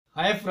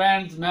Hi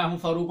friends, मैं हूं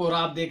फारूक और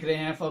आप देख रहे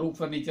हैं फारूक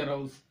फर्नीचर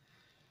हाउस।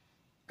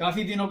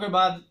 काफी दिनों के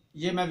बाद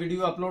ये मैं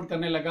वीडियो अपलोड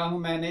करने लगा हूं।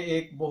 मैंने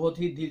एक बहुत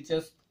ही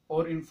दिलचस्प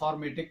और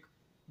इंफॉर्मेटिव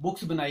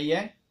बुक्स बनाई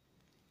है।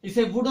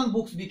 इसे वुडन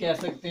बुक्स भी कह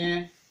सकते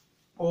हैं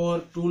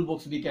और टूल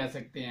बुक्स भी कह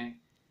सकते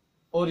हैं।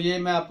 और ये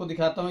मैं आपको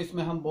दिखाता हूँ,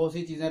 इसमें हम बहुत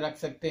सी चीजें रख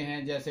सकते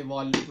हैं, जैसे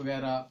वॉलेट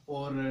वगैरह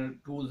और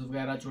टूल्स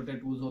वगैरह, छोटे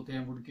टूल्स होते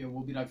हैं वुड के,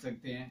 वो भी रख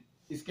सकते हैं।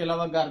 इसके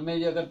अलावा घर में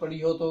ये अगर पड़ी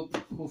हो तो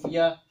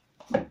खुफिया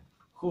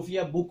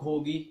खुफिया बुक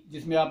होगी,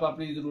 जिसमें आप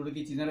अपनी ज़रूरत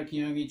की चीज़ें रखी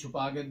होंगी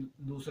छुपा के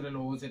दूसरे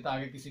लोगों से,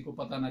 ताकि किसी को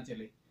पता ना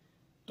चले।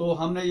 तो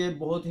हमने ये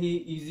बहुत ही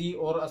इजी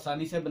और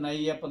आसानी से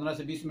बनाई है। 15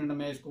 से 20 मिनट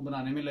में इसको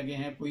बनाने में लगे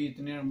हैं, कोई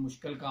इतने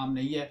मुश्किल काम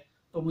नहीं है।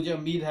 तो मुझे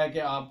उम्मीद है कि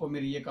आपको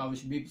मेरी ये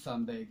काविश भी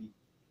पसंद आएगी।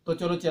 तो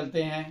चलो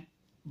चलते हैं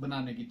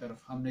बनाने की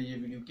तरफ, हमने ये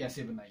वीडियो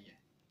कैसे बनाई है।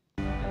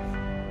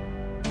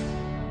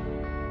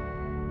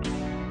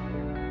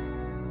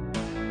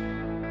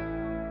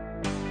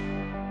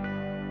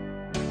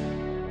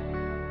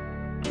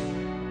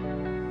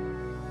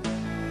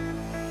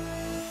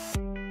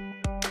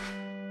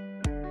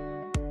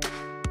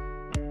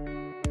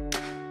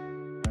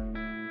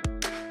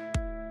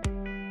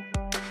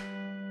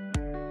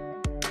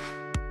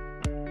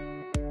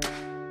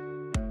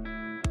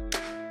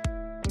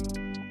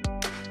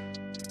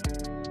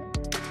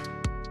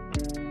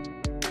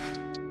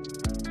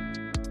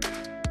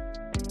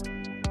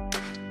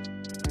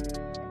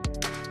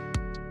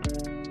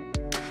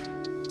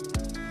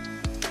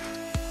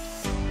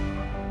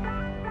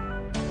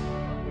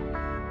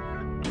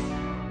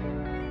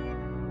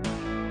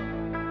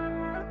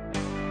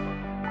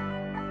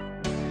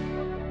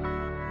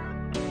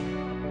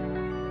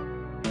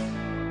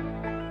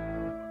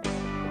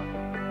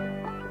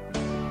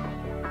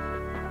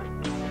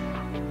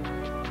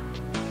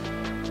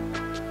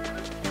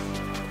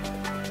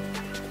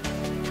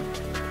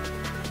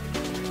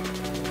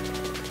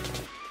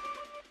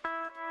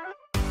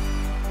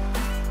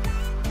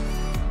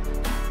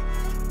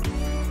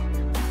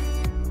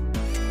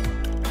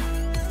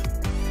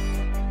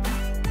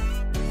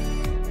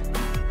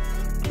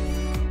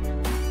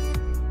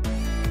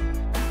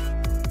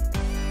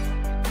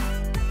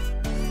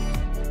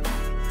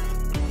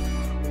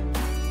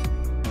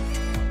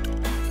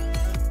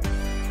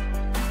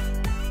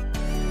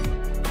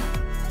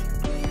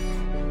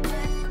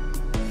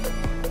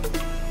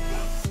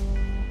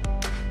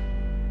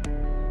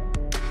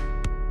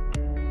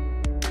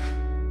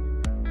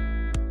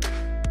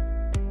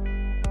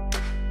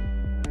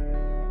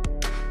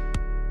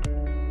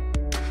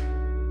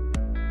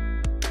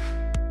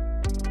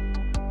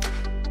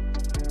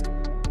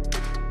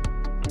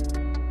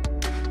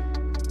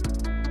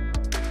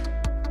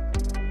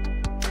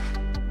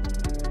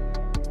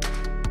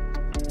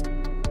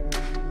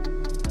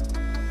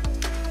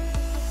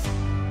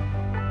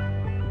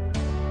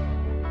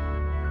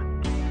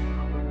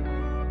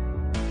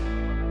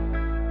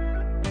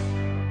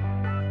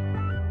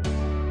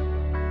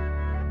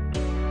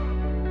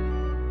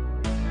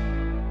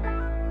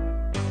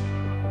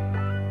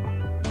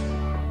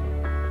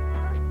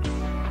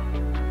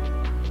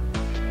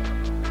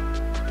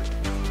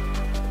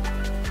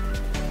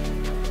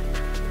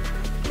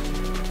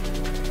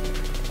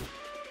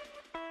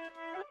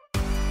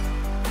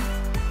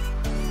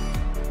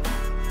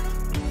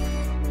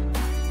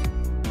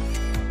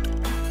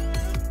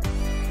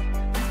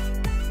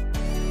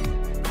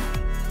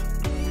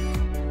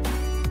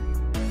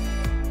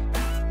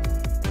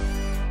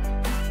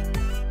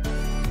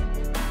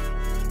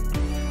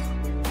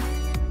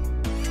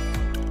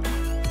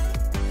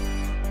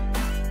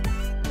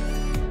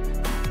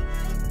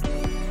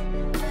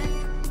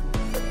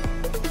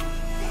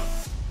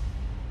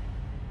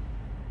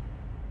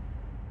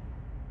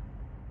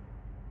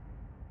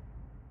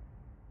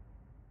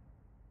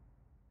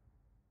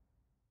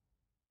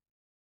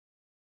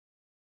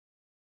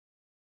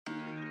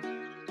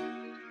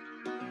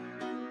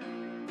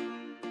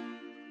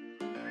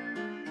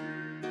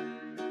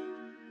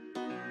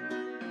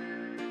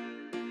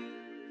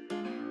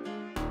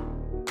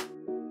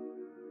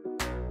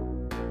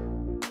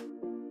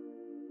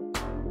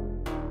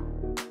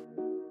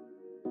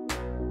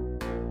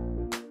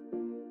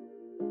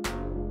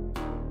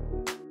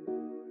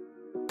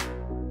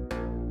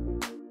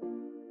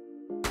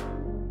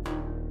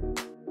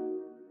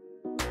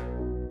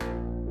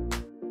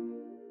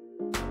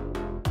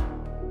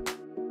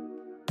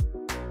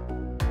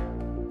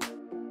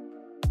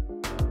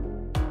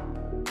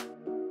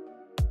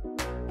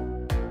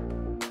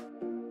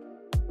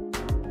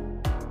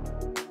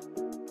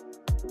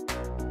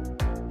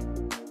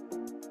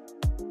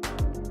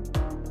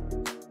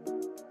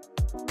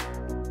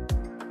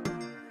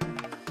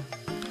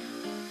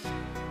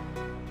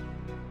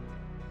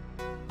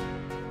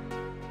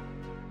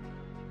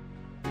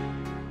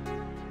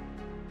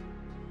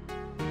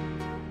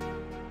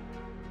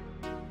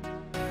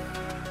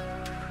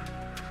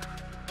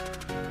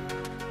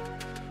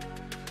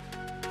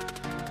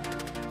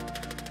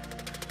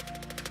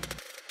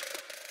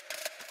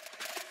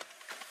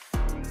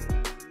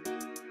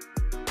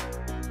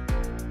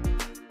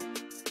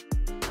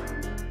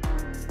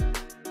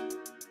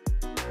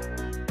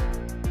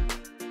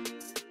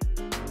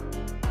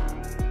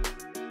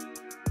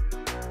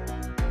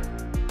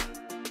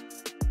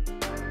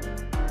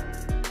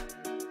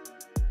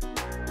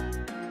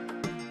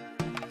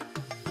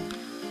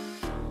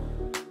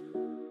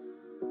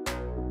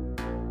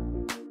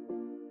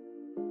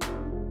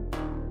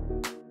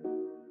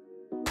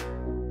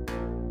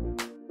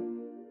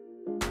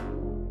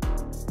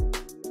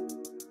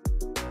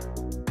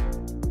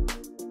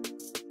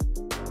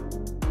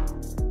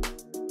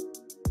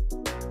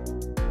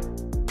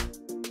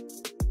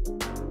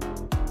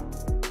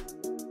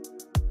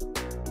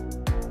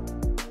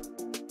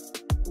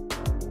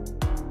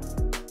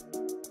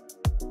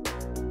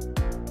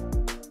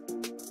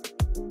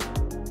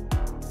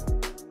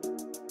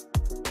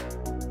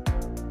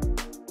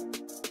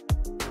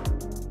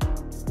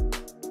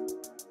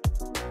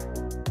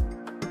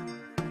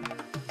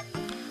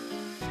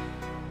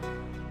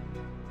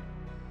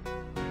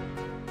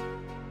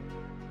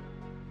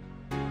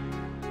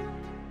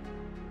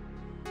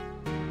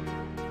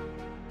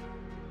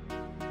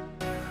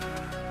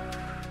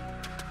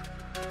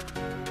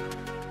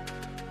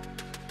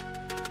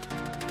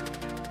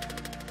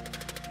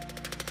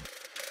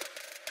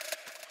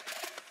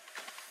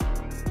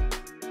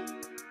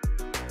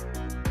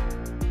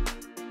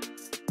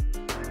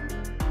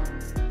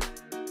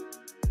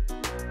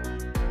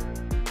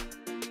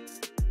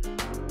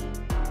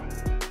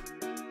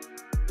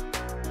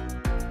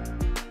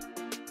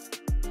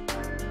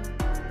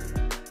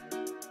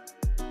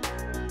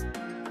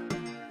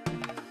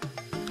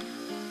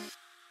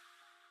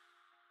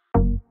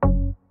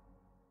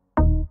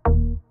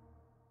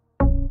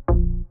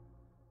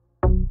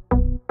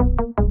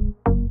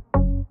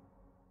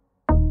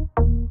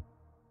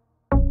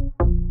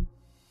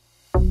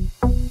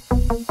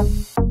 है।